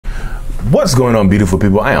What's going on, beautiful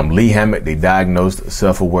people? I am Lee Hammett, the diagnosed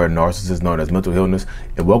self-aware narcissist known as mental illness,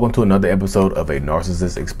 and welcome to another episode of A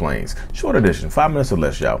Narcissist Explains. Short edition, 5 minutes or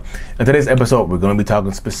less, y'all. In today's episode, we're going to be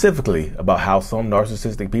talking specifically about how some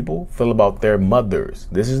narcissistic people feel about their mothers.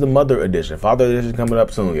 This is the mother edition. Father edition coming up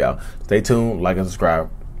soon, y'all. Stay tuned, like and subscribe.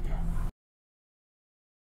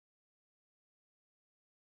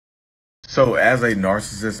 So as a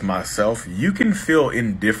narcissist myself, you can feel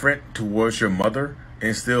indifferent towards your mother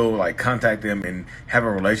and still like contact them and have a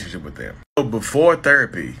relationship with them. So before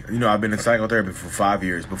therapy, I've been in psychotherapy for 5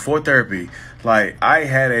 years. Before therapy, like I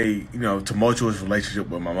had a, tumultuous relationship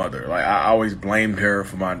with my mother. Like I always blamed her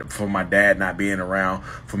for my dad not being around,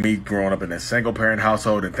 for me growing up in a single parent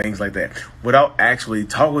household and things like that, without actually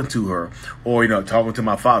talking to her or, talking to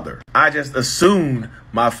my father. I just assumed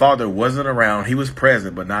my father wasn't around. He was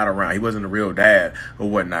present, but not around. He wasn't a real dad or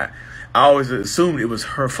whatnot. I always assumed it was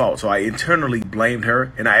her fault. So I internally blamed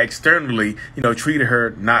her, and I externally, treated her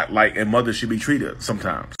not like a mother should be treated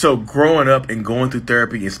sometimes. So growing up and going through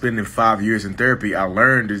therapy and spending 5 years in therapy, I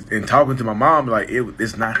learned and talking to my mom, like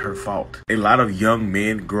it's not her fault. A lot of young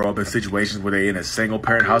men grow up in situations where they're in a single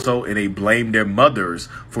parent household and they blame their mothers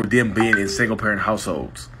for them being in single parent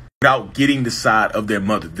households without getting the side of their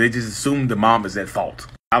mother. They just assume the mom is at fault.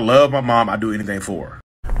 I love my mom. I do anything for her.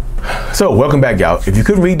 So welcome back, y'all. If you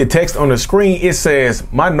could read the text on the screen, it says,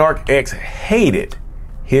 my narc ex hated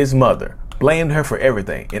his mother, blamed her for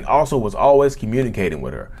everything, and also was always communicating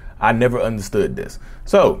with her. I never understood this.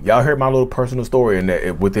 So y'all heard my little personal story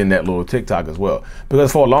within that little TikTok as well.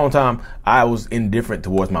 Because for a long time, I was indifferent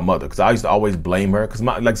towards my mother because I used to always blame her. Because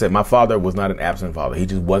like I said, my father was not an absent father. He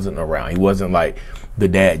just wasn't around. He wasn't like the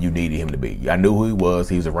dad you needed him to be. I knew who he was.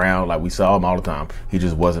 He was around. Like we saw him all the time. He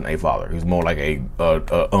just wasn't a father. He was more like a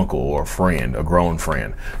uncle or a friend, a grown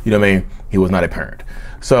friend. You know what I mean? He was not a parent.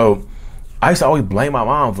 So I used to always blame my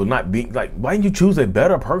mom for not being like, why didn't you choose a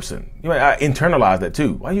better person? I internalized that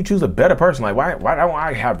too. Why didn't you choose a better person? Like,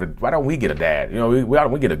 why don't we get a dad? Why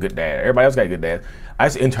don't we get a good dad? Everybody else got a good dad. I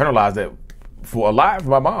used to internalize that for a lot for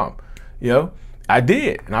my mom. I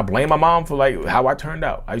did. And I blame my mom for like how I turned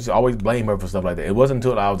out. I used to always blame her for stuff like that. It wasn't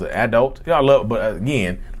until I was an adult. But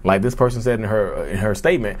again, like this person said in her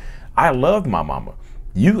statement, I loved my mama.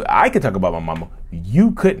 I could talk about my mama.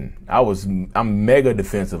 You couldn't. I'm mega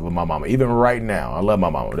defensive of my mama. Even right now, I love my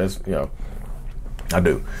mama. That's, I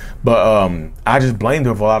do. But I just blamed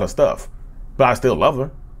her for a lot of stuff. But I still love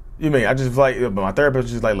her. I just like, but my therapist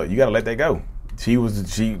was just like, look, you gotta let that go. You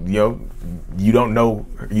don't know,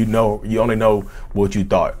 you only know what you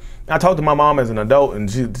thought. I talked to my mom as an adult and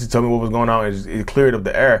she told me what was going on and it cleared up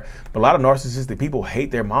the air. But a lot of narcissistic people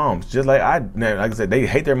hate their moms. Just like I said, they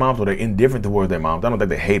hate their moms or they're indifferent towards their moms. I don't think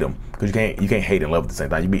they hate them because you can't hate and love at the same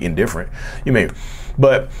time. You be indifferent.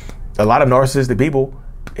 But a lot of narcissistic people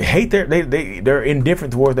hate they're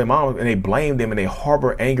indifferent towards their mom and they blame them and they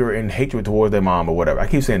harbor anger and hatred towards their mom or whatever. I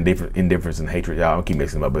keep saying indifference and hatred, y'all. I keep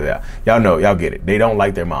mixing them up, but y'all get it. They don't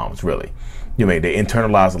like their moms, really. They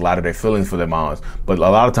internalize a lot of their feelings for their moms, but a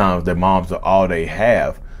lot of times their moms are all they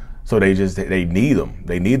have. So they need them.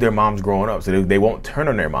 They need their moms growing up. So they won't turn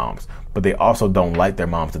on their moms, but they also don't like their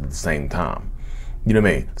moms at the same time. You know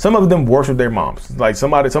what I mean? Some of them worship their moms. Like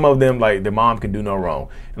some of them, like their mom can do no wrong.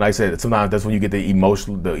 And like I said, sometimes that's when you get the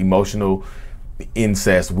emotional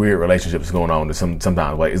incest, weird relationships going on.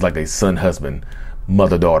 Sometimes like it's like a son-husband,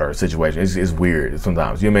 mother-daughter situation. It's weird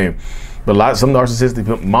sometimes. You know what I mean? But some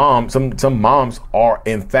narcissistic moms, some moms are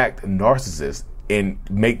in fact narcissists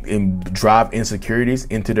and drive insecurities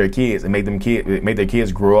into their kids and make their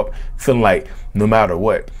kids grow up feeling like no matter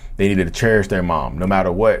what, they need to cherish their mom. No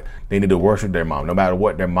matter what, they need to worship their mom. No matter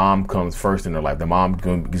what, their mom comes first in their life. The mom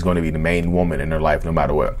is going to be the main woman in their life no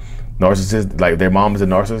matter what. Narcissists, like their mom is a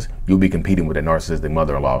narcissist, you'll be competing with a narcissistic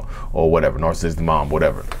mother-in-law or whatever, narcissistic mom,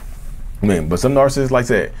 whatever. But some narcissists, like I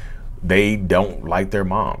said, they don't like their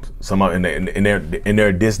moms. Some in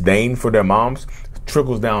their disdain for their moms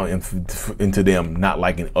trickles down into them not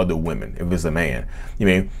liking other women if it's a man.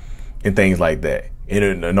 And things like that.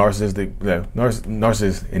 And a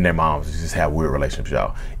narcissists and their moms just have weird relationships,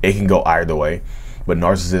 y'all. It can go either way. But a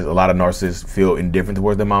lot of narcissists feel indifferent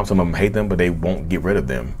towards their mom. Some of them hate them, but they won't get rid of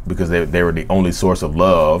them because they were the only source of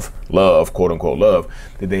love, quote unquote love,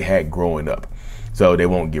 that they had growing up. So they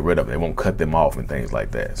won't get rid of them. They won't cut them off and things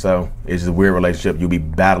like that. So it's just a weird relationship. You'll be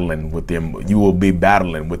battling with them. You will be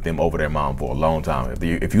battling with them over their mom for a long time.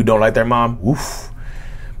 If you don't like their mom, oof,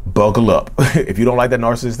 buckle up. If you don't like that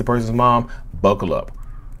narcissistic person's mom, buckle up.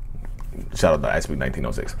 Shout out to I Speak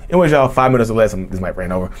 1906. Anyways, y'all, 5 minutes or less. This might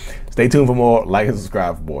ran over. Stay tuned for more. Like and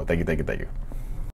subscribe for more. Thank you.